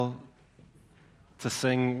to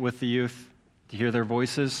sing with the youth, to hear their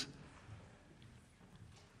voices.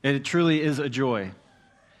 It truly is a joy.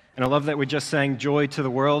 And I love that we just sang Joy to the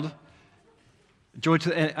World. Joy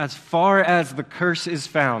to, as far as the curse is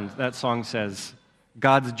found, that song says,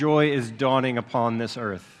 God's joy is dawning upon this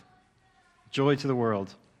earth. Joy to the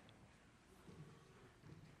world.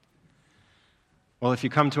 Well, if you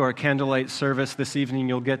come to our candlelight service this evening,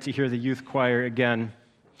 you'll get to hear the youth choir again.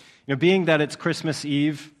 Being that it's Christmas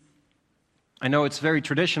Eve, I know it's very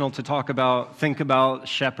traditional to think about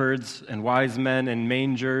shepherds and wise men and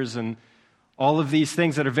mangers and all of these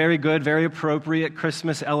things that are very good, very appropriate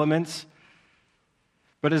Christmas elements.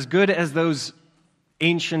 But as good as those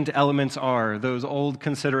ancient elements are, those old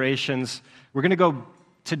considerations, we're going to go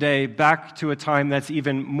today back to a time that's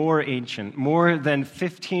even more ancient, more than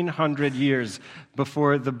 1,500 years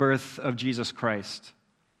before the birth of Jesus Christ.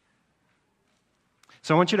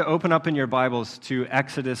 So I want you to open up in your Bibles to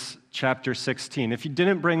Exodus chapter 16. If you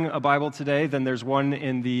didn't bring a Bible today, then there's one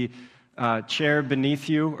in the chair beneath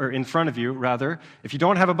you, or in front of you, rather. If you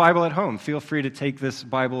don't have a Bible at home, feel free to take this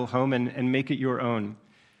Bible home and make it your own.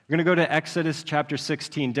 We're going to go to Exodus chapter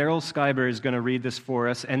 16. Daryl Schreiber is going to read this for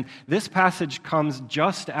us. And this passage comes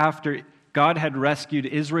just after God had rescued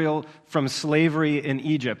Israel from slavery in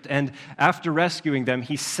Egypt. And after rescuing them,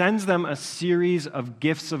 he sends them a series of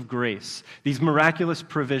gifts of grace, these miraculous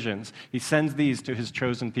provisions. He sends these to his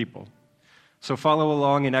chosen people. So follow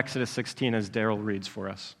along in Exodus 16 as Daryl reads for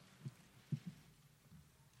us.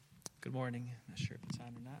 Good morning. I'm not sure if it's on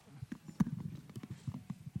or not.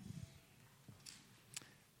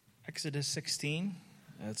 Exodus 16.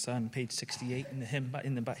 It's on page 68 in the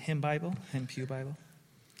hymn Bible, Hymn Pew Bible.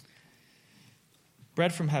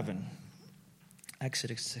 Bread from heaven.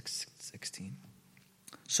 Exodus 16.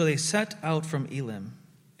 So they set out from Elim,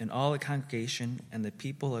 and all the congregation and the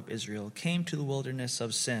people of Israel came to the wilderness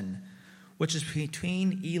of Sin, which is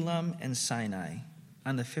between Elim and Sinai,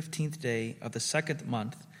 on the 15th day of the 2nd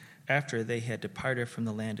month after they had departed from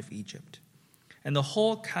the land of Egypt. And the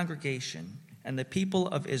whole congregation and the people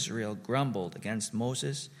of Israel grumbled against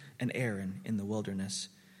Moses and Aaron in the wilderness.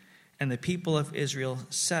 And the people of Israel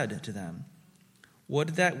said to them, Would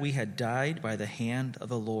that we had died by the hand of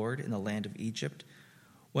the Lord in the land of Egypt,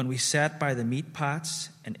 when we sat by the meat pots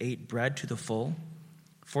and ate bread to the full?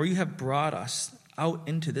 For you have brought us out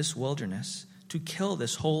into this wilderness to kill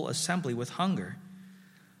this whole assembly with hunger.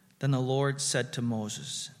 Then the Lord said to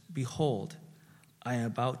Moses, Behold, I am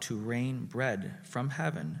about to rain bread from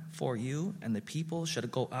heaven for you, and the people shall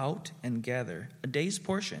go out and gather a day's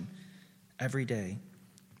portion every day,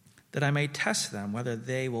 that I may test them whether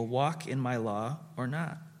they will walk in my law or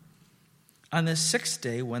not. On the 6th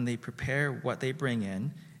day, when they prepare what they bring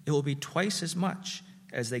in, it will be twice as much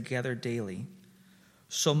as they gather daily.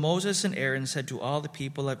 So Moses and Aaron said to all the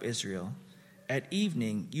people of Israel, At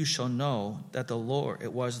evening you shall know that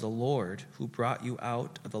it was the Lord who brought you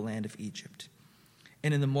out of the land of Egypt.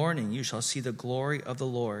 And in the morning you shall see the glory of the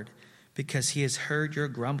Lord, because he has heard your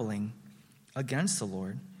grumbling against the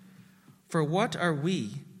Lord. For what are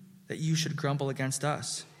we that you should grumble against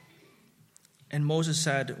us? And Moses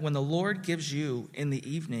said, When the Lord gives you in the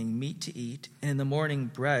evening meat to eat, and in the morning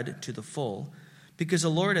bread to the full, because the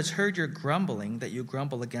Lord has heard your grumbling, that you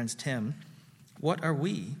grumble against him, what are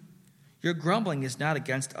we? Your grumbling is not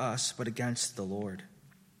against us, but against the Lord.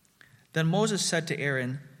 Then Moses said to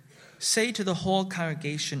Aaron, Say to the whole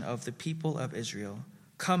congregation of the people of Israel,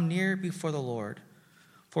 Come near before the Lord,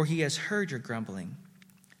 for he has heard your grumbling.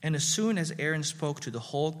 And as soon as Aaron spoke to the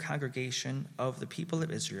whole congregation of the people of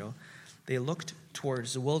Israel, they looked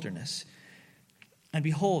towards the wilderness. And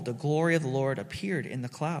behold, the glory of the Lord appeared in the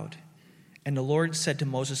cloud. And the Lord said to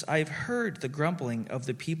Moses, I have heard the grumbling of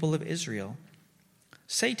the people of Israel.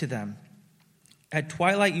 Say to them, At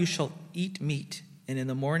twilight you shall eat meat, and in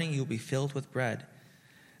the morning you will be filled with bread.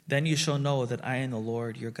 Then you shall know that I am the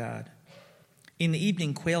Lord your God. In the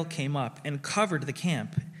evening quail came up and covered the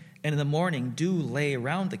camp, and in the morning dew lay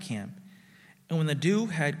around the camp. And when the dew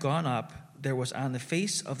had gone up, there was on the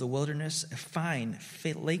face of the wilderness a fine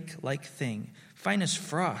lake-like thing, fine as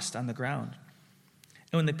frost on the ground.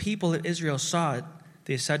 And when the people of Israel saw it,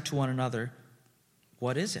 they said to one another,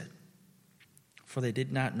 What is it? For they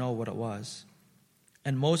did not know what it was.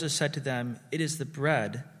 And Moses said to them, It is the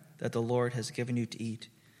bread that the Lord has given you to eat.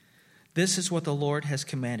 This is what the Lord has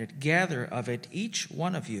commanded. Gather of it, each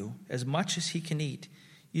one of you, as much as he can eat.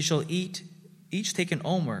 You shall each take an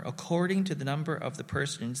omer, according to the number of the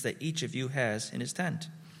persons that each of you has in his tent.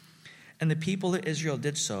 And the people of Israel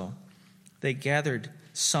did so. They gathered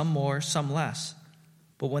some more, some less.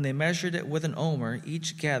 But when they measured it with an omer,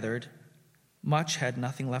 each gathered Much had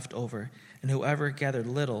nothing left over, and whoever gathered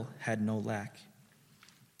little had no lack.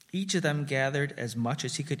 Each of them gathered as much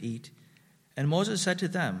as he could eat, and Moses said to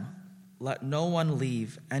them, "Let no one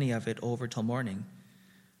leave any of it over till morning."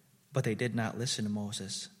 But they did not listen to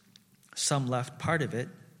Moses. Some left part of it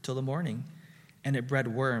till the morning, and it bred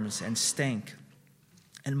worms and stank.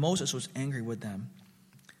 And Moses was angry with them.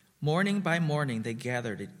 Morning by morning they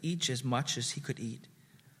gathered it, each as much as he could eat.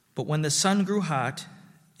 But when the sun grew hot,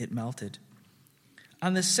 it melted.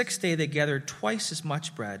 On the 6th day they gathered twice as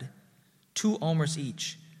much bread, 2 omers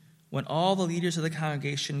each. When all the leaders of the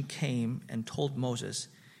congregation came and told Moses,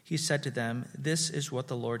 he said to them, "This is what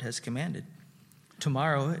the Lord has commanded.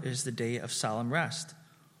 Tomorrow is the day of solemn rest,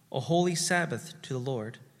 a holy Sabbath to the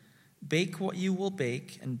Lord. Bake what you will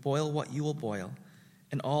bake and boil what you will boil,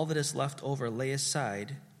 and all that is left over lay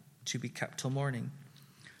aside to be kept till morning."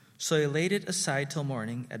 So they laid it aside till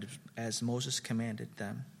morning as Moses commanded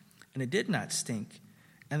them. And it did not stink,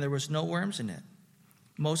 and there was no worms in it.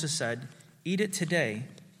 Moses said, "Eat it today,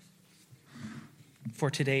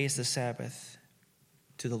 for today is the Sabbath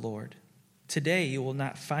to the Lord. Today you will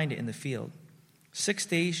not find it in the field. 6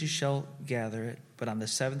 days you shall gather it, but on the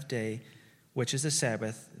 7th day, which is the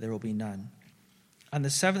Sabbath, there will be none." On the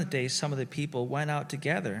 7th day some of the people went out to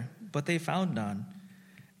gather, but they found none.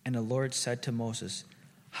 And the Lord said to Moses,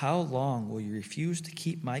 "How long will you refuse to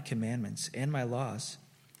keep my commandments and my laws?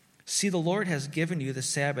 See, the Lord has given you the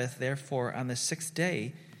Sabbath, therefore on the 6th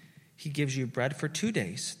day he gives you bread for 2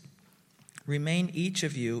 days. Remain each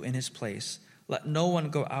of you in his place. Let no one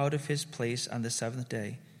go out of his place on the 7th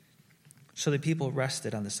day." So the people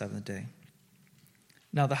rested on the 7th day.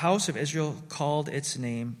 Now the house of Israel called its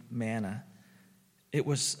name manna. It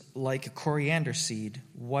was like a coriander seed,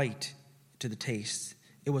 white to the taste.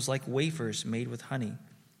 It was like wafers made with honey.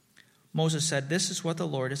 Moses said, "This is what the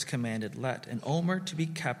Lord has commanded. Let an omer to be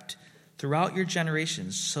kept throughout your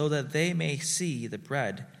generations, so that they may see the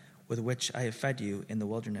bread with which I have fed you in the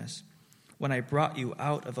wilderness, when I brought you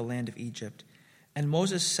out of the land of Egypt." And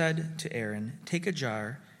Moses said to Aaron, "Take a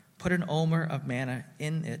jar, put an omer of manna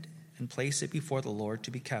in it, and place it before the Lord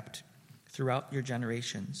to be kept throughout your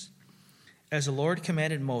generations." As the Lord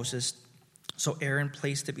commanded Moses, so Aaron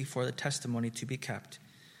placed it before the testimony to be kept.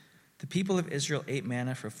 The people of Israel ate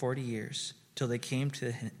manna for 40 years, till they came to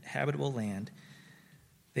the habitable land.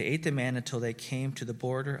 They ate the manna till they came to the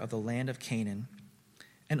border of the land of Canaan.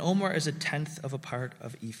 An omer is 1/10 of a part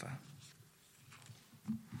of ephah.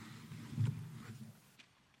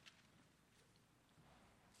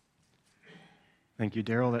 Thank you,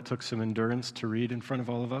 Daryl. That took some endurance to read in front of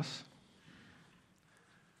all of us.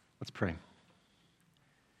 Let's pray.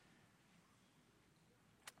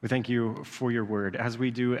 We thank you for your word, as we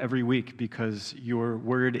do every week, because your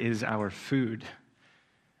word is our food.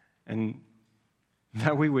 And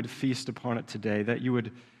that we would feast upon it today, that you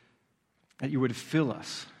would fill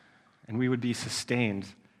us, and we would be sustained.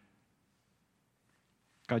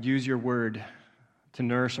 God, use your word to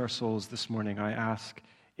nourish our souls this morning, I ask,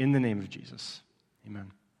 in the name of Jesus.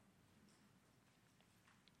 Amen.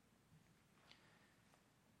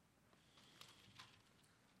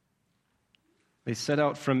 They set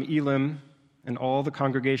out from Elim, and all the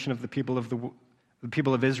congregation of the people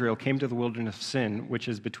of Israel came to the wilderness of Sin, which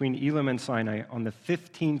is between Elim and Sinai, on the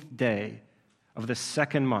 15th day of the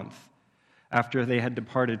 2nd month after they had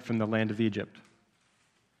departed from the land of Egypt.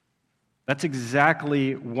 That's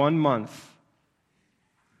exactly 1 month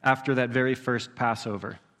after that very first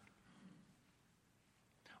Passover.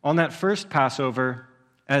 On that first Passover,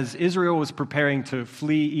 as Israel was preparing to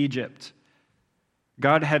flee Egypt,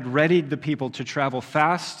 God had readied the people to travel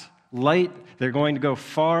fast, light. They're going to go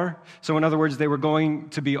far. So in other words, they were going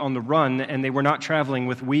to be on the run, and they were not traveling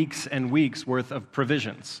with weeks and weeks worth of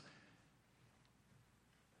provisions.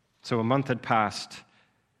 So a month had passed,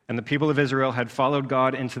 and the people of Israel had followed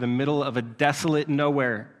God into the middle of a desolate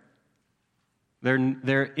nowhere.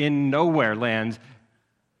 They're in nowhere land,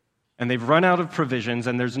 and they've run out of provisions,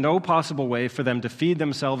 and there's no possible way for them to feed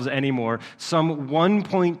themselves anymore. Some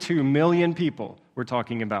 1.2 million people we're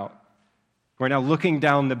talking about who are now looking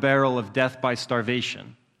down the barrel of death by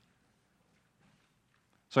starvation.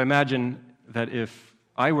 So I imagine that if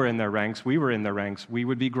I were in their ranks, we were in their ranks, we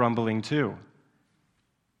would be grumbling too.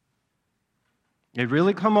 They'd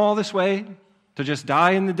really come all this way to just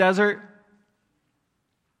die in the desert?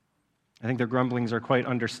 I think their grumblings are quite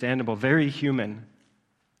understandable, very human,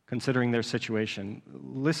 considering their situation.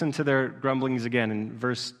 Listen to their grumblings again. In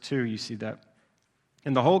verse 2, you see that.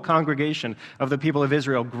 And the whole congregation of the people of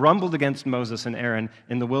Israel grumbled against Moses and Aaron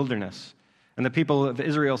in the wilderness. And the people of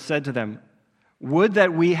Israel said to them, "Would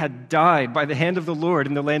that we had died by the hand of the Lord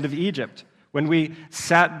in the land of Egypt, when we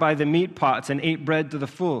sat by the meat pots and ate bread to the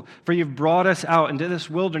full. For you've brought us out into this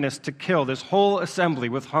wilderness to kill this whole assembly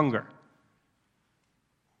with hunger.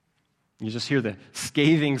 You just hear the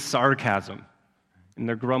scathing sarcasm in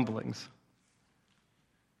their grumblings.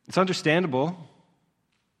 It's understandable.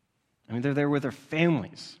 I mean, they're there with their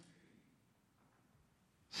families,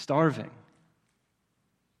 starving.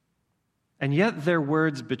 And yet their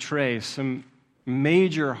words betray some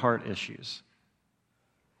major heart issues.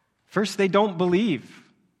 First, they don't believe.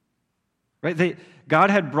 Right? God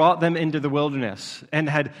had brought them into the wilderness and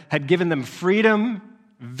had given them freedom,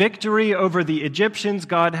 victory over the Egyptians.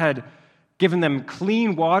 God had given them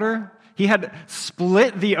clean water. He had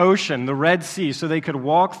split the ocean, the Red Sea, so they could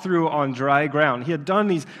walk through on dry ground. He had done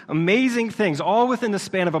these amazing things, all within the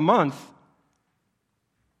span of a month.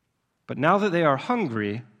 But now that they are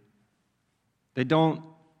hungry, they don't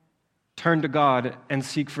turn to God and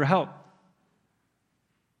seek for help.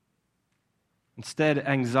 Instead,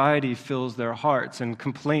 anxiety fills their hearts and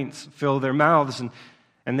complaints fill their mouths,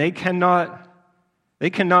 and they cannot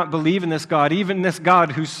believe in this God, even this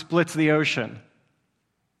God who splits the ocean.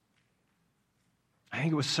 I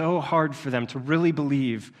think it was so hard for them to really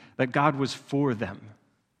believe that God was for them.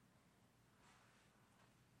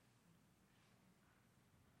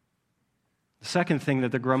 The second thing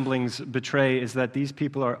that the grumblings betray is that these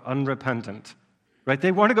people are unrepentant. Right?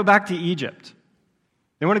 They want to go back to Egypt.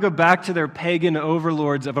 They want to go back to their pagan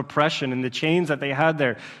overlords of oppression and the chains that they had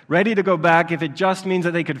there, ready to go back if it just means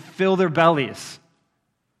that they could fill their bellies.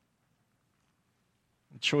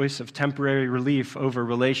 The choice of temporary relief over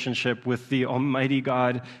relationship with the Almighty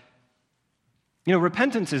God. You know,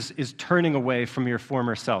 repentance is turning away from your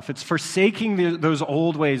former self. It's forsaking those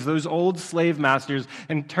old ways, those old slave masters,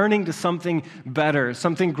 and turning to something better,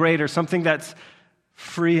 something greater, something that's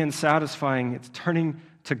free and satisfying. It's turning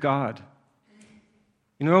to God.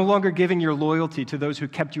 You're no longer giving your loyalty to those who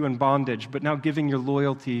kept you in bondage, but now giving your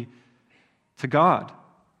loyalty to God.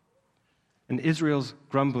 And Israel's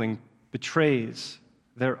grumbling betrays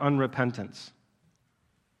their unrepentance.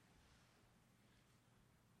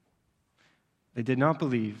 They did not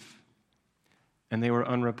believe, and they were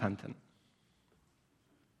unrepentant.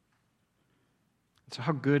 So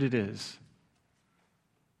how good it is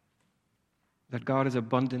that God is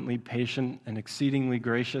abundantly patient and exceedingly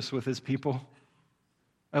gracious with his people.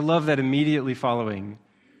 I love that immediately following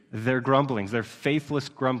their grumblings, their faithless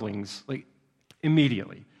grumblings, like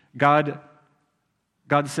immediately, God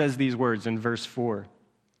says these words in verse 4.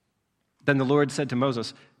 Then the Lord said to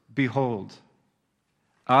Moses, "Behold,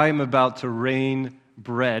 I am about to rain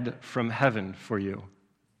bread from heaven for you."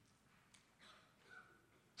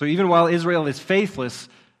 So even while Israel is faithless,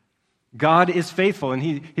 God is faithful, and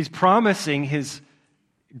he's promising his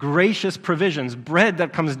gracious provisions, bread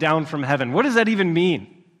that comes down from heaven. What does that even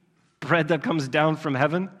mean? Bread that comes down from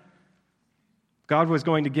heaven? God was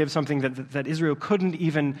going to give something that Israel couldn't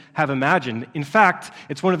even have imagined. In fact,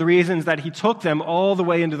 it's one of the reasons that he took them all the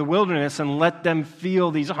way into the wilderness and let them feel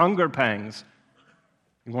these hunger pangs.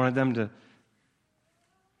 He wanted them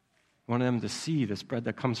to see this bread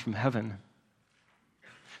that comes from heaven.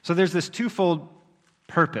 So there's this twofold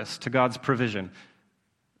purpose to God's provision.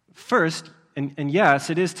 First, and yes,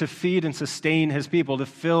 it is to feed and sustain his people, to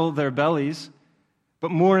fill their bellies. But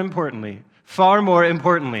more importantly, far more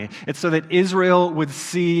importantly, it's so that Israel would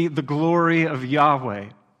see the glory of Yahweh.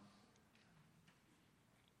 Do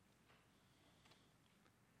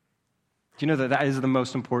you know that is the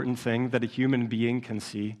most important thing that a human being can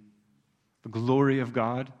see? The glory of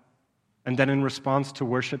God, and then in response to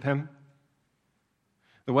worship him?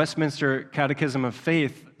 The Westminster Catechism of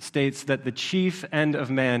Faith states that the chief end of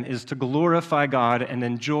man is to glorify God and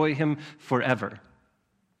enjoy him forever.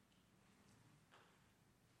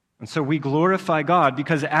 And so we glorify God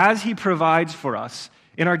because as he provides for us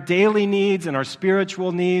in our daily needs, in our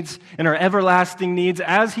spiritual needs, in our everlasting needs,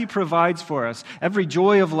 as he provides for us every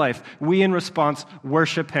joy of life, we in response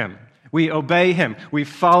worship him. We obey him. We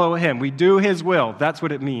follow him. We do his will. That's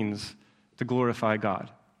what it means to glorify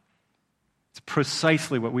God. It's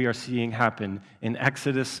precisely what we are seeing happen in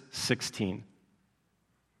Exodus 16.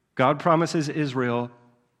 God promises Israel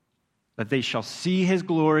that they shall see his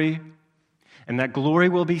glory, and that glory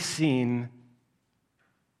will be seen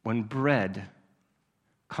when bread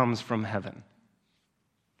comes from heaven.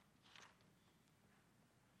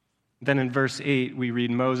 Then in verse 8, we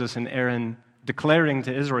read Moses and Aaron declaring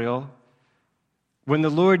to Israel, "When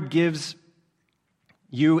the Lord gives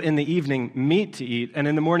you in the evening meat to eat, and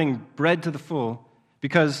in the morning bread to the full,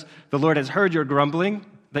 because the Lord has heard your grumbling,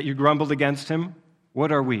 that you grumbled against him,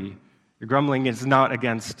 what are we? Your grumbling is not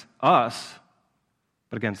against us,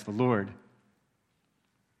 but against the Lord."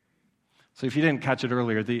 So if you didn't catch it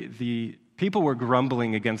earlier, the people were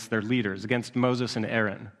grumbling against their leaders, against Moses and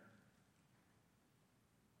Aaron.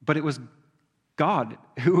 But it was God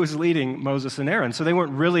who was leading Moses and Aaron. So they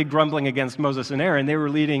weren't really grumbling against Moses and Aaron. They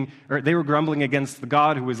were grumbling against the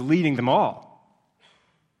God who was leading them all.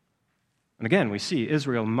 And again, we see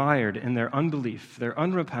Israel mired in their unbelief, their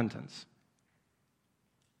unrepentance.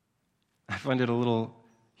 I find it a little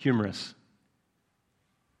humorous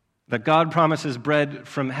that God promises bread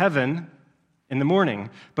from heaven in the morning,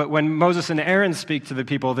 but when Moses and Aaron speak to the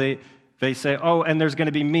people, they say, oh, and there's going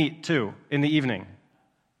to be meat too in the evening.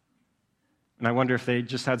 And I wonder if they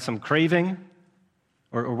just had some craving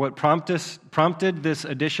or what prompted this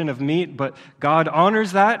addition of meat, but God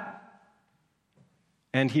honors that,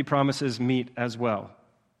 and he promises meat as well.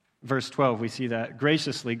 Verse 12, we see that.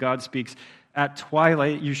 Graciously, God speaks, at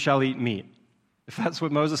twilight you shall eat meat. If that's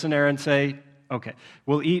what Moses and Aaron say, okay,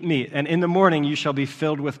 we'll eat meat, and in the morning you shall be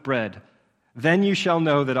filled with bread. Then you shall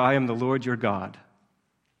know that I am the Lord your God.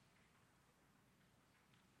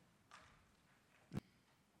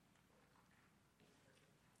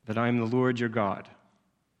 That I am the Lord your God.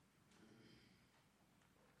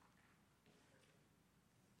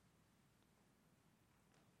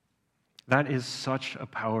 That is such a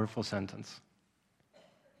powerful sentence.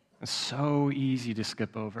 It's so easy to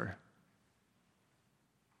skip over.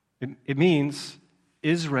 It means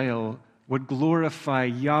Israel would glorify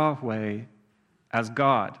Yahweh as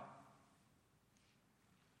God,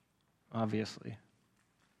 obviously.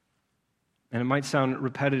 And it might sound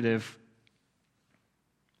repetitive,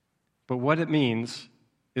 but what it means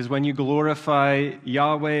is when you glorify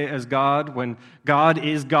Yahweh as God, when God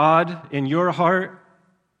is God in your heart,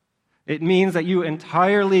 it means that you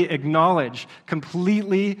entirely acknowledge,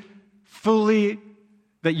 completely, fully,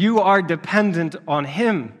 that you are dependent on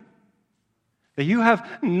Him. That you have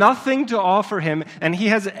nothing to offer Him, and He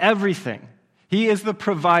has everything. He is the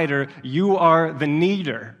provider. You are the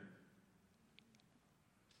needer.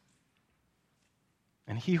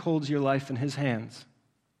 And He holds your life in His hands.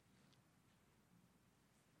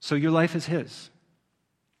 So your life is His.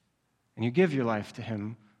 And you give your life to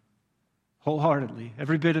Him wholeheartedly,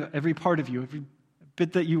 every part of you, every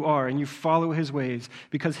bit that you are, and you follow His ways,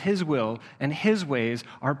 because His will and His ways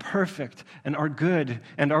are perfect and are good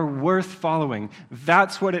and are worth following.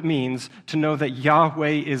 That's what it means to know that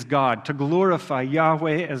Yahweh is God, to glorify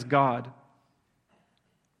Yahweh as God.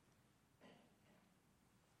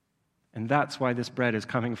 And that's why this bread is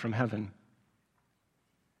coming from heaven.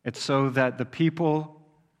 It's so that the people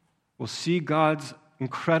will see God's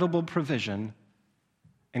incredible provision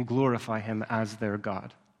and glorify Him as their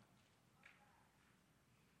God.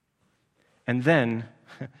 And then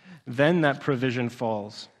that provision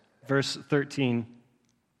falls. Verse 13,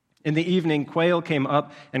 in the evening, quail came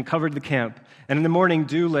up and covered the camp, and in the morning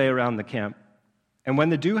dew lay around the camp. And when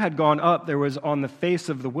the dew had gone up, there was on the face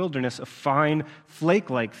of the wilderness a fine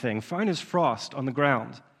flake-like thing, fine as frost, on the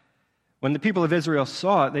ground. When the people of Israel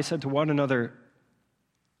saw it, they said to one another,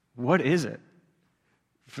 "What is it?"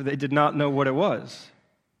 For they did not know what it was.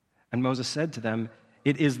 And Moses said to them,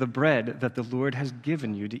 "It is the bread that the Lord has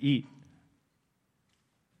given you to eat."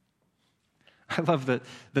 I love that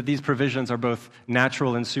these provisions are both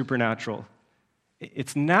natural and supernatural.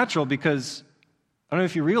 It's natural because, I don't know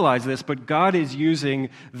if you realize this, but God is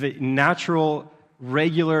using the natural,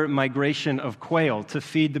 regular migration of quail to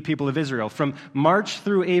feed the people of Israel. From March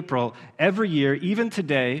through April, every year, even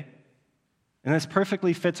today, and this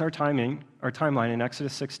perfectly fits our timeline in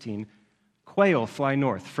Exodus 16, quail fly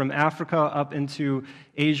north from Africa up into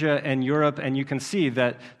Asia and Europe, and you can see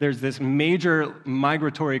that there's this major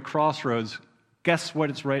migratory crossroads. Guess what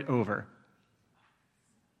it's right over?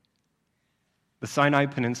 The Sinai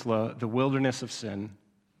Peninsula, the wilderness of sin.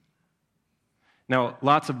 Now,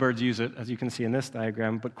 lots of birds use it, as you can see in this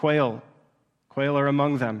diagram, but quail are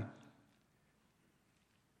among them.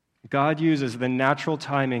 God uses the natural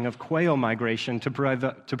timing of quail migration to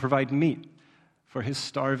provide meat for His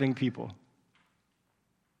starving people.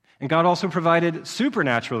 And God also provided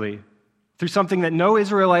supernaturally through something that no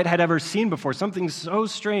Israelite had ever seen before, something so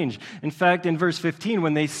strange. In fact, in verse 15,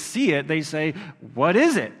 when they see it, they say, "What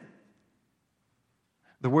is it?"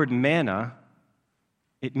 The word manna,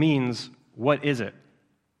 it means, what is it?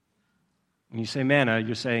 When you say manna,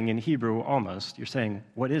 you're saying in Hebrew almost, you're saying,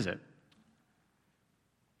 what is it?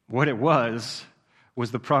 What it was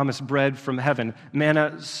the promised bread from heaven.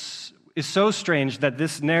 Manna is so strange that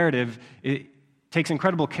this narrative takes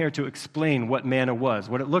incredible care to explain what manna was,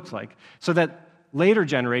 what it looked like, so that later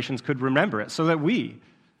generations could remember it, so that we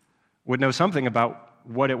would know something about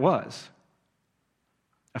what it was.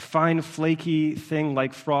 A fine, flaky thing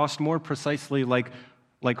like frost, more precisely like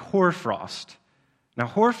like hoarfrost. Now,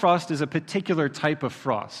 hoarfrost is a particular type of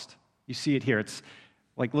frost. You see it here. It's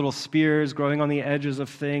like little spears growing on the edges of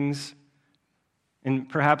things. And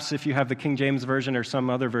perhaps if you have the King James Version or some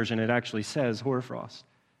other version, it actually says hoarfrost.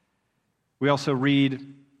 We also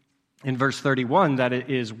read in verse 31 that it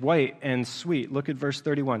is white and sweet. Look at verse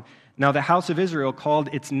 31. Now the house of Israel called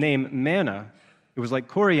its name manna. It was like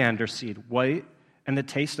coriander seed, white, and the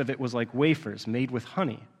taste of it was like wafers made with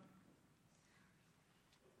honey.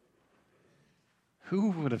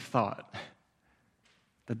 Who would have thought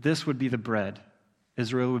that this would be the bread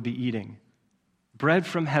Israel would be eating? Bread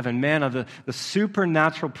from heaven, manna, the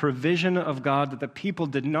supernatural provision of God that the people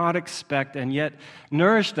did not expect and yet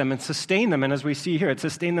nourished them and sustained them. And as we see here, it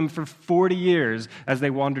sustained them for 40 years as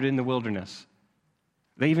they wandered in the wilderness.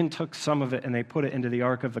 They even took some of it and they put it into the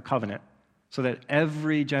Ark of the Covenant so that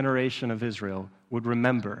every generation of Israel would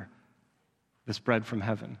remember this bread from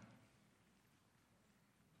heaven.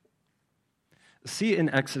 See in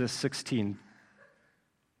Exodus 16,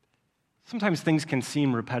 sometimes things can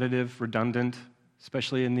seem repetitive, redundant,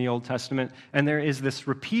 especially in the Old Testament, and there is this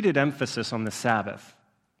repeated emphasis on the Sabbath.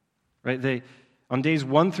 Right? On days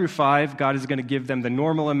 1 through 5, God is going to give them the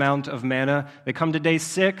normal amount of manna. They come to day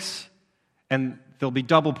 6, and there'll be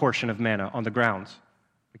double portion of manna on the ground,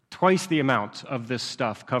 like twice the amount of this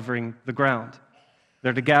stuff covering the ground.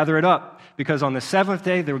 They're to gather it up, because on the 7th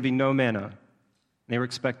day, there would be no manna. They were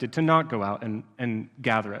expected to not go out and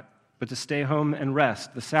gather it, but to stay home and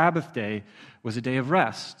rest. The Sabbath day was a day of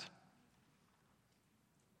rest.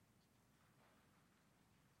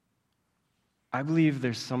 I believe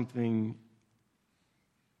there's something,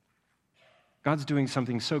 God's doing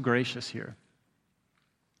something so gracious here.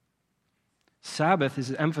 Sabbath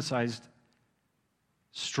is emphasized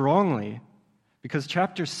strongly because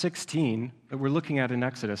chapter 16 that we're looking at in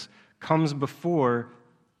Exodus comes before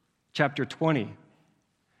chapter 20.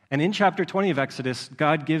 And in chapter 20 of Exodus,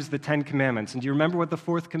 God gives the 10 commandments. And do you remember what the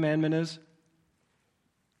 4th commandment is?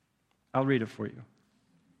 I'll read it for you.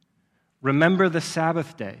 Remember the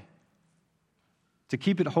Sabbath day, to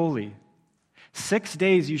keep it holy. 6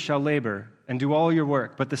 days you shall labor and do all your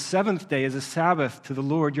work, but the 7th day is a Sabbath to the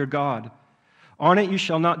Lord your God. On it you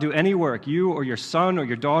shall not do any work, you or your son or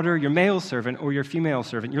your daughter, your male servant or your female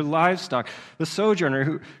servant, your livestock, the sojourner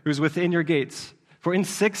who is within your gates. For in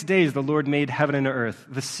 6 days the Lord made heaven and earth,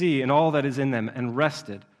 the sea and all that is in them, and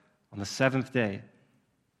rested on the 7th day.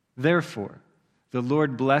 Therefore the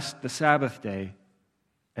Lord blessed the Sabbath day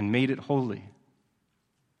and made it holy.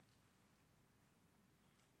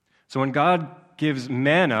 So when God gives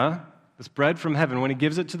manna, this bread from heaven, when he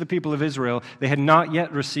gives it to the people of Israel, they had not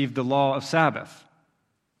yet received the law of Sabbath.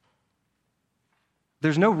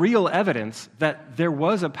 There's no real evidence that there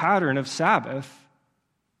was a pattern of Sabbath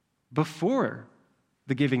before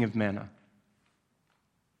the giving of manna.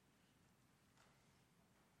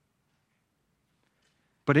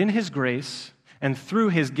 But in his grace and through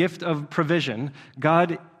his gift of provision,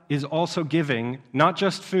 God is also giving not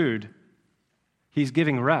just food, he's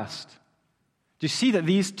giving rest. Do you see that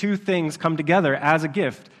these two things come together as a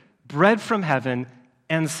gift? Bread from heaven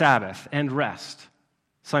and Sabbath and rest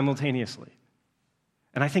simultaneously.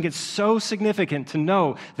 And I think it's so significant to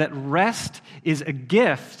know that rest is a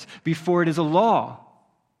gift before it is a law.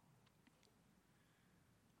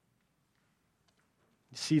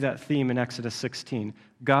 You see that theme in Exodus 16.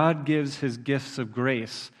 God gives his gifts of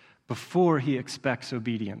grace before he expects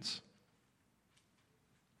obedience.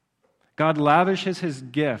 God lavishes his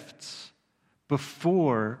gifts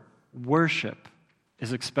before worship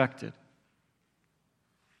is expected.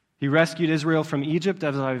 He rescued Israel from Egypt,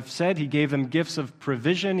 as I've said. He gave them gifts of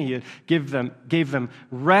provision. He gave them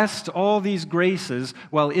rest, all these graces,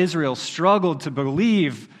 while Israel struggled to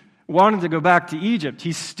believe, wanted to go back to Egypt.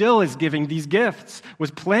 He still is giving these gifts,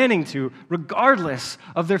 was planning to, regardless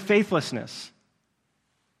of their faithlessness.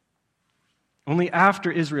 Only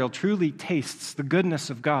after Israel truly tastes the goodness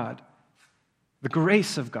of God, the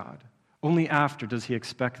grace of God, only after does he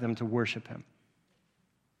expect them to worship him.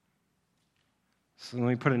 So let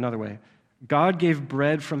me put it another way. God gave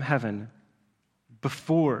bread from heaven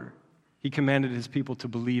before he commanded his people to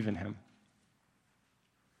believe in him.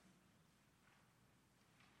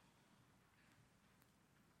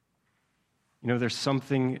 You know, there's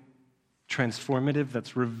something transformative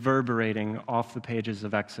that's reverberating off the pages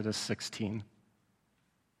of Exodus 16.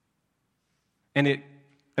 And I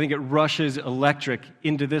think it rushes electric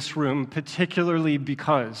into this room, particularly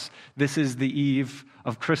because this is the eve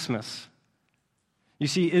of Christmas. You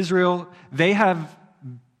see, Israel, they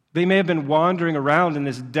may have been wandering around in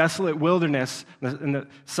this desolate wilderness in the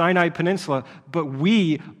Sinai Peninsula, but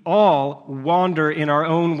we all wander in our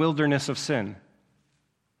own wilderness of sin.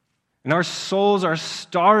 And our souls are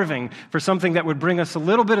starving for something that would bring us a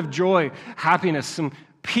little bit of joy, happiness, some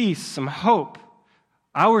peace, some hope.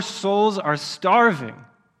 Our souls are starving.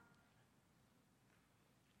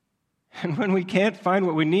 And when we can't find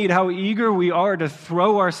what we need, how eager we are to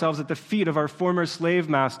throw ourselves at the feet of our former slave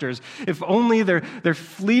masters. If only their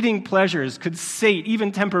fleeting pleasures could sate,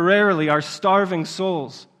 even temporarily, our starving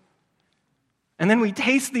souls. And then we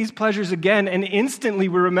taste these pleasures again, and instantly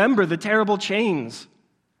we remember the terrible chains,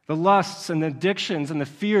 the lusts and the addictions and the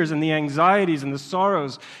fears and the anxieties and the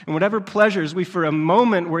sorrows, and whatever pleasures we for a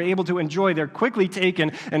moment were able to enjoy, they're quickly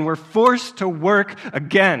taken, and we're forced to work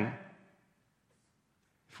again.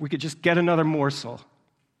 If we could just get another morsel.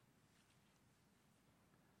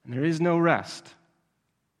 And there is no rest.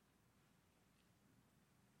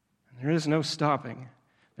 And there is no stopping.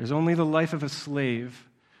 There's only the life of a slave,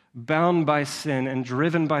 bound by sin and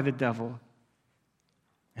driven by the devil.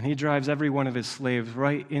 And he drives every one of his slaves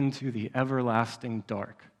right into the everlasting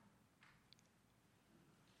dark,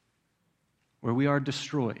 where we are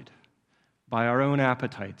destroyed by our own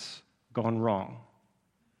appetites gone wrong.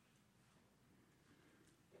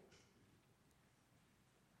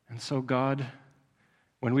 And so God,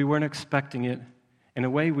 when we weren't expecting it, in a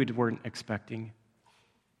way we weren't expecting,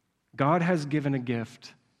 God has given a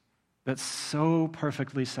gift that so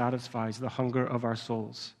perfectly satisfies the hunger of our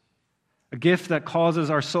souls. A gift that causes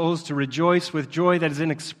our souls to rejoice with joy that is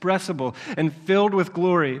inexpressible and filled with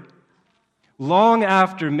glory. Long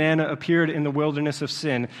after manna appeared in the wilderness of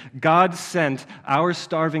sin, God sent our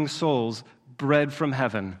starving souls bread from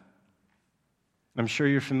heaven. I'm sure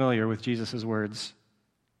you're familiar with Jesus' words.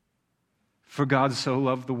 For God so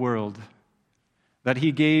loved the world that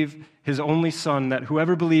he gave his only Son, that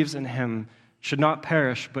whoever believes in him should not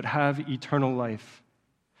perish but have eternal life.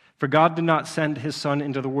 For God did not send his Son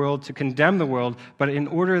into the world to condemn the world, but in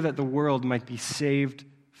order that the world might be saved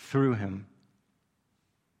through him.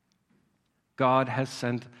 God has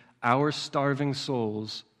sent our starving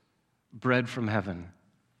souls bread from heaven.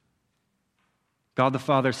 God the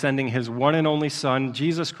Father sending his one and only Son,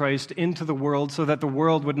 Jesus Christ, into the world so that the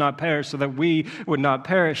world would not perish, so that we would not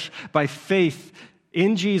perish. By faith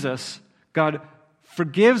in Jesus, God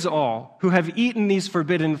forgives all who have eaten these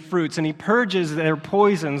forbidden fruits, and he purges their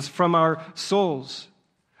poisons from our souls.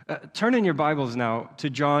 Turn in your Bibles now to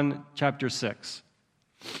John chapter 6.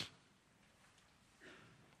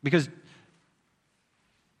 Because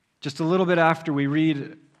just a little bit after we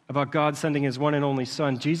read about God sending his one and only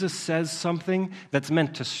Son, Jesus says something that's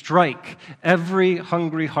meant to strike every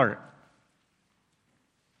hungry heart.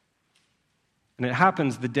 And it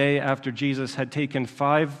happens the day after Jesus had taken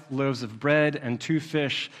 5 loaves of bread and 2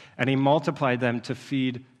 fish, and he multiplied them to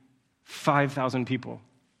feed 5,000 people.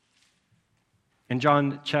 In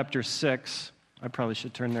John chapter 6, I probably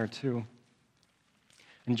should turn there too.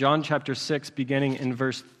 In John chapter 6, beginning in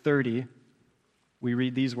verse 30, we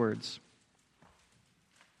read these words.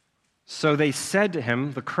 So they said to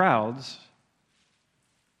him, the crowds,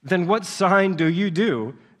 "Then what sign do you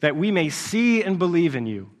do that we may see and believe in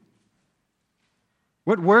you?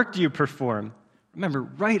 What work do you perform?" Remember,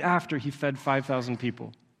 right after he fed 5,000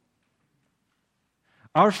 people.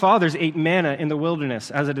 "Our fathers ate manna in the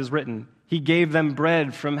wilderness, as it is written. He gave them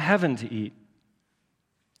bread from heaven to eat."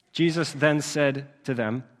 Jesus then said to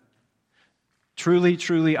them, "Truly,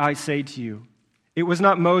 truly, I say to you, it was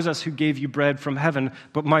not Moses who gave you bread from heaven,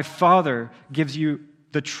 but my Father gives you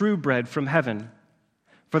the true bread from heaven.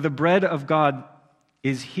 For the bread of God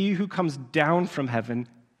is he who comes down from heaven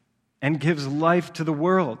and gives life to the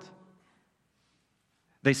world."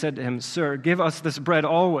 They said to him, "Sir, give us this bread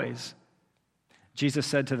always." Jesus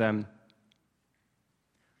said to them,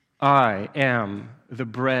 "I am the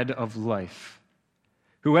bread of life.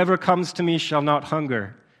 Whoever comes to me shall not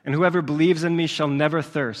hunger, and whoever believes in me shall never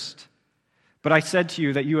thirst. But I said to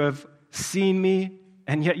you that you have seen me,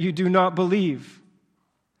 and yet you do not believe.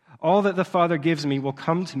 All that the Father gives me will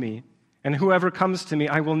come to me, and whoever comes to me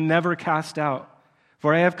I will never cast out.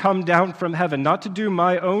 For I have come down from heaven, not to do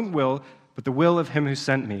my own will, but the will of him who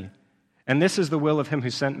sent me. And this is the will of him who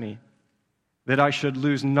sent me, that I should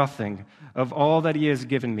lose nothing of all that he has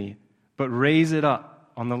given me, but raise it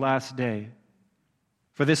up on the last day.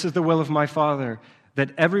 For this is the will of my Father,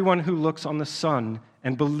 that everyone who looks on the Son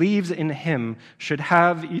and believes in him should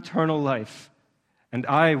have eternal life, and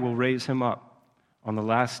I will raise him up on the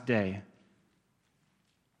last day."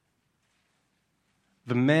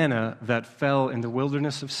 The manna that fell in the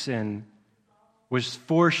wilderness of sin was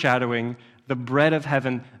foreshadowing the bread of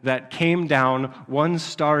heaven that came down one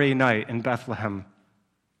starry night in Bethlehem.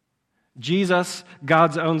 Jesus,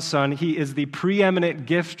 God's own Son, he is the preeminent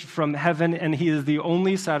gift from heaven, and he is the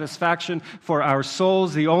only satisfaction for our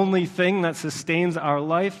souls, the only thing that sustains our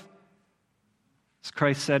life. As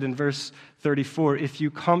Christ said in verse 34, if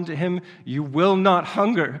you come to him, you will not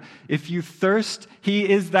hunger. If you thirst, he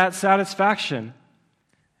is that satisfaction.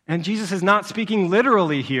 And Jesus is not speaking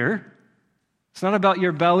literally here. It's not about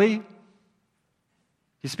your belly.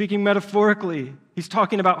 He's speaking metaphorically. He's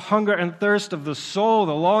talking about hunger and thirst of the soul,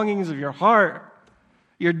 the longings of your heart,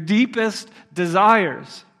 your deepest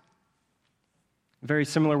desires. In a very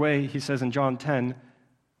similar way, he says in John 10,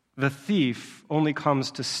 the thief only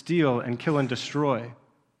comes to steal and kill and destroy.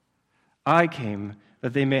 I came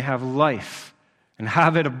that they may have life and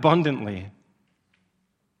have it abundantly.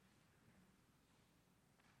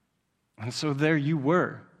 And so there you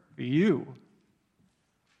were, you,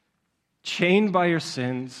 chained by your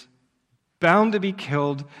sins, bound to be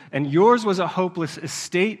killed, and yours was a hopeless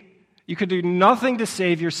estate. You could do nothing to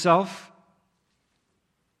save yourself.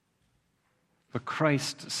 But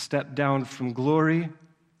Christ stepped down from glory,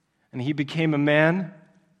 and he became a man.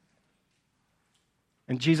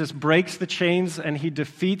 And Jesus breaks the chains, and he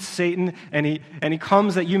defeats Satan, and he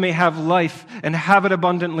comes that you may have life and have it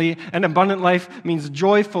abundantly. And abundant life means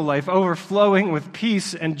joyful life, overflowing with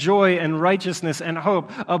peace and joy and righteousness and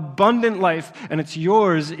hope. Abundant life, and it's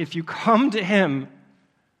yours if you come to him.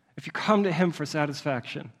 If you come to him for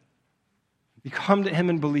satisfaction. You come to him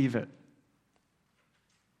and believe it.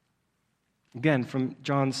 Again, from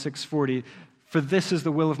John 6:40, for this is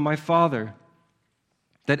the will of my Father,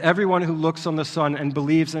 that everyone who looks on the Son and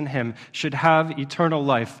believes in him should have eternal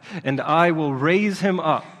life, and I will raise him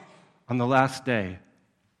up on the last day.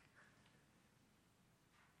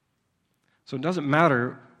 So it doesn't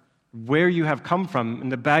matter where you have come from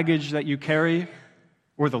and the baggage that you carry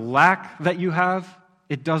or the lack that you have.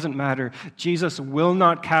 It doesn't matter. Jesus will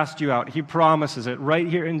not cast you out. He promises it right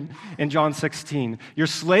here in John 16. Your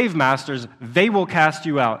slave masters, they will cast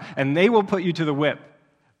you out, and they will put you to the whip.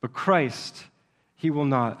 But Christ, he will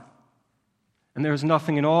not. And there is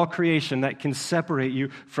nothing in all creation that can separate you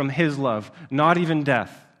from his love, not even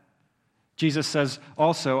death. Jesus says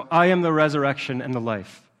also, I am the resurrection and the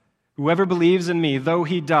life. Whoever believes in me, though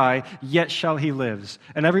he die, yet shall he live.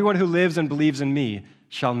 And everyone who lives and believes in me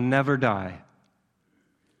shall never die.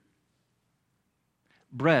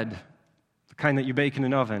 Bread, the kind that you bake in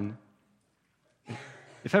an oven,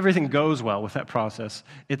 if everything goes well with that process,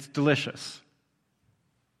 it's delicious.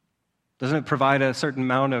 Doesn't it provide a certain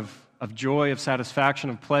amount of joy, of satisfaction,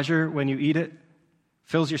 of pleasure when you eat it?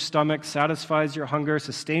 Fills your stomach, satisfies your hunger,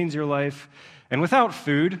 sustains your life. And without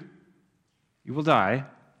food, you will die.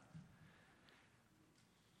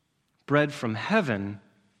 Bread from heaven,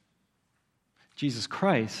 Jesus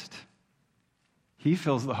Christ, he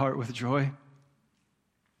fills the heart with joy.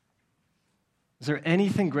 Is there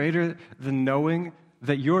anything greater than knowing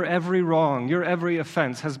that your every wrong, your every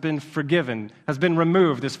offense has been forgiven, has been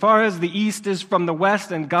removed as far as the east is from the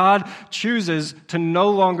west, and God chooses to no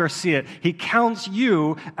longer see it? He counts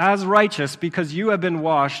you as righteous because you have been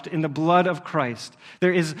washed in the blood of Christ.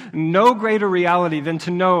 There is no greater reality than to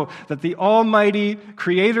know that the almighty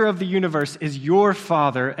creator of the universe is your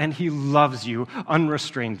Father, and he loves you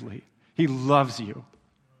unrestrainedly. He loves you.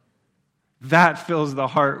 That fills the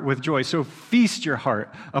heart with joy. So feast your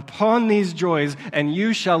heart upon these joys, and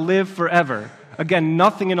you shall live forever. Again,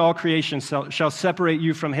 nothing in all creation shall separate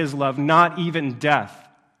you from his love, not even death.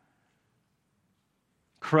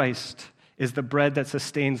 Christ is the bread that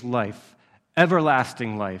sustains life,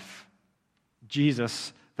 everlasting life.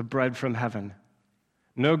 Jesus, the bread from heaven.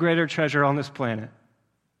 No greater treasure on this planet.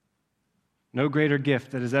 No greater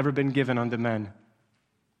gift that has ever been given unto men.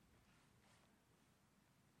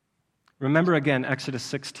 Remember again Exodus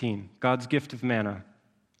 16, God's gift of manna.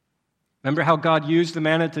 Remember how God used the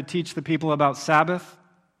manna to teach the people about Sabbath?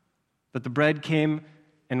 That the bread came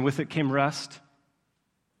and with it came rest?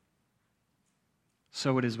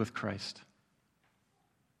 So it is with Christ.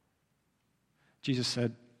 Jesus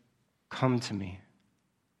said, come to me,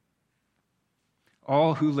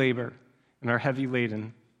 all who labor and are heavy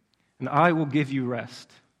laden, and I will give you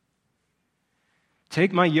rest.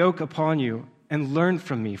 Take my yoke upon you and learn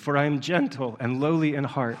from me, for I am gentle and lowly in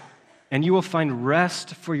heart, and you will find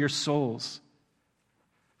rest for your souls.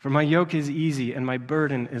 For my yoke is easy and my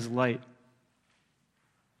burden is light.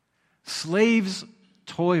 Slaves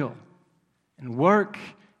toil and work,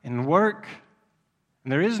 and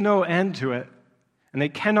there is no end to it, and they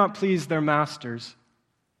cannot please their masters.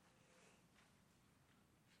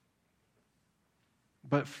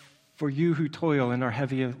 But for you who toil and are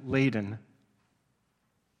heavy laden,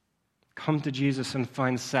 come to Jesus and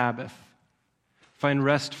find Sabbath. Find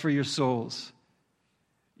rest for your souls.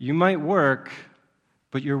 You might work,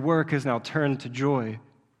 but your work is now turned to joy.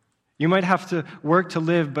 You might have to work to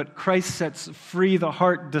live, but Christ sets free the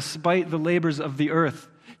heart despite the labors of the earth.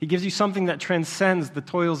 He gives you something that transcends the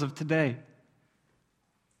toils of today.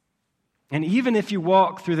 And even if you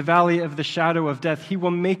walk through the valley of the shadow of death, He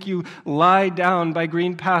will make you lie down by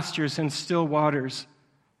green pastures and still waters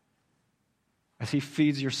as He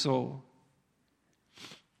feeds your soul.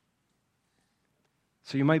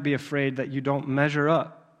 So you might be afraid that you don't measure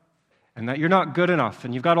up and that you're not good enough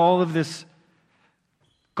and you've got all of this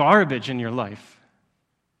garbage in your life.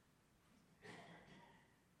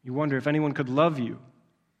 You wonder if anyone could love you.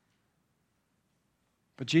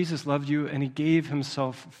 But Jesus loved you and He gave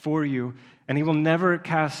Himself for you, and He will never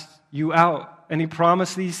cast you out. And He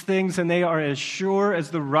promised these things, and they are as sure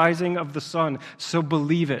as the rising of the sun. So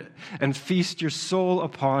believe it and feast your soul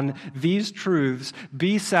upon these truths.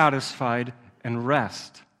 Be satisfied and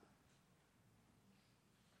rest.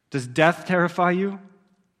 Does death terrify you?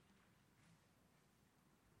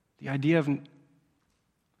 The idea of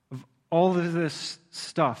all of this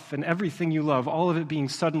stuff and everything you love, all of it being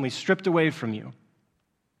suddenly stripped away from you,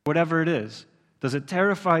 whatever it is, does it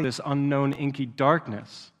terrify you? This unknown inky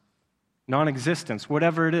darkness, non-existence,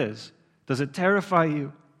 whatever it is, does it terrify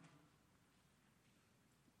you?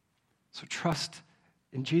 So trust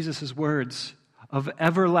in Jesus' words of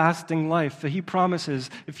everlasting life that He promises,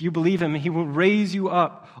 if you believe Him, He will raise you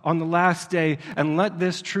up on the last day, and let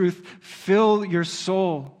this truth fill your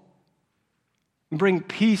soul and bring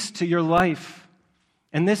peace to your life.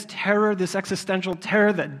 And this terror, this existential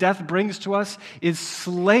terror that death brings to us, is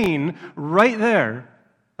slain right there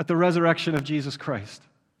at the resurrection of Jesus Christ.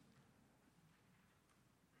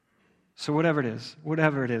 So whatever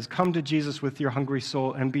it is, come to Jesus with your hungry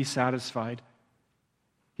soul and be satisfied.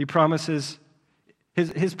 He promises,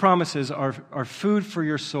 His promises are food for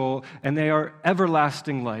your soul, and they are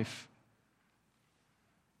everlasting life.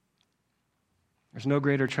 There's no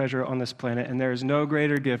greater treasure on this planet, and there is no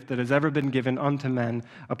greater gift that has ever been given unto men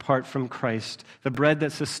apart from Christ, the bread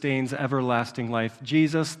that sustains everlasting life,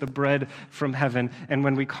 Jesus, the bread from heaven. And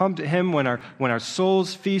when we come to Him, when our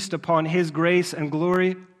souls feast upon His grace and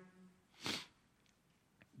glory,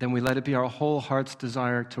 then we let it be our whole heart's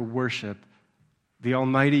desire to worship the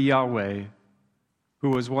Almighty Yahweh, who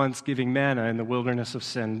was once giving manna in the wilderness of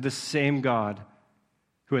sin, this same God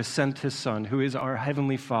who has sent His Son, who is our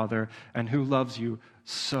Heavenly Father, and who loves you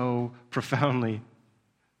so profoundly.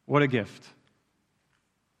 What a gift.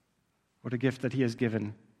 What a gift that He has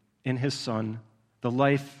given in His Son, the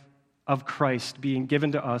life of Christ being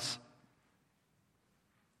given to us.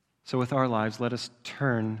 So with our lives, let us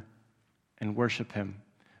turn and worship Him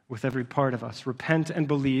with every part of us. Repent and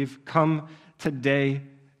believe. Come today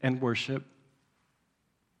and worship.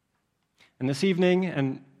 And this evening,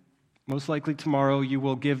 and most likely tomorrow, you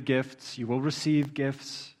will give gifts, you will receive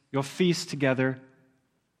gifts, you'll feast together.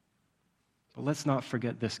 But let's not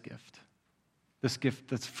forget this gift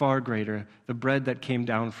that's far greater, the bread that came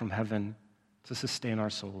down from heaven to sustain our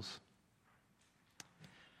souls.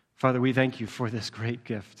 Father, we thank You for this great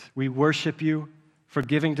gift. We worship You for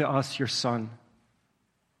giving to us Your Son.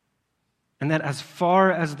 And that as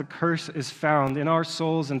far as the curse is found in our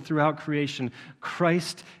souls and throughout creation,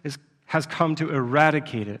 Christ has come to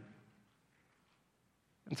eradicate it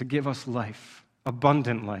and to give us life,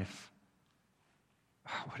 abundant life.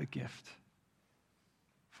 Oh, what a gift.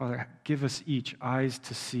 Father, give us each eyes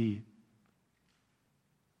to see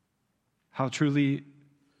how truly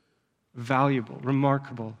valuable,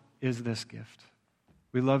 remarkable is this gift.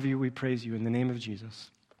 We love You, we praise You in the name of Jesus.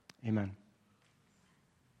 Amen.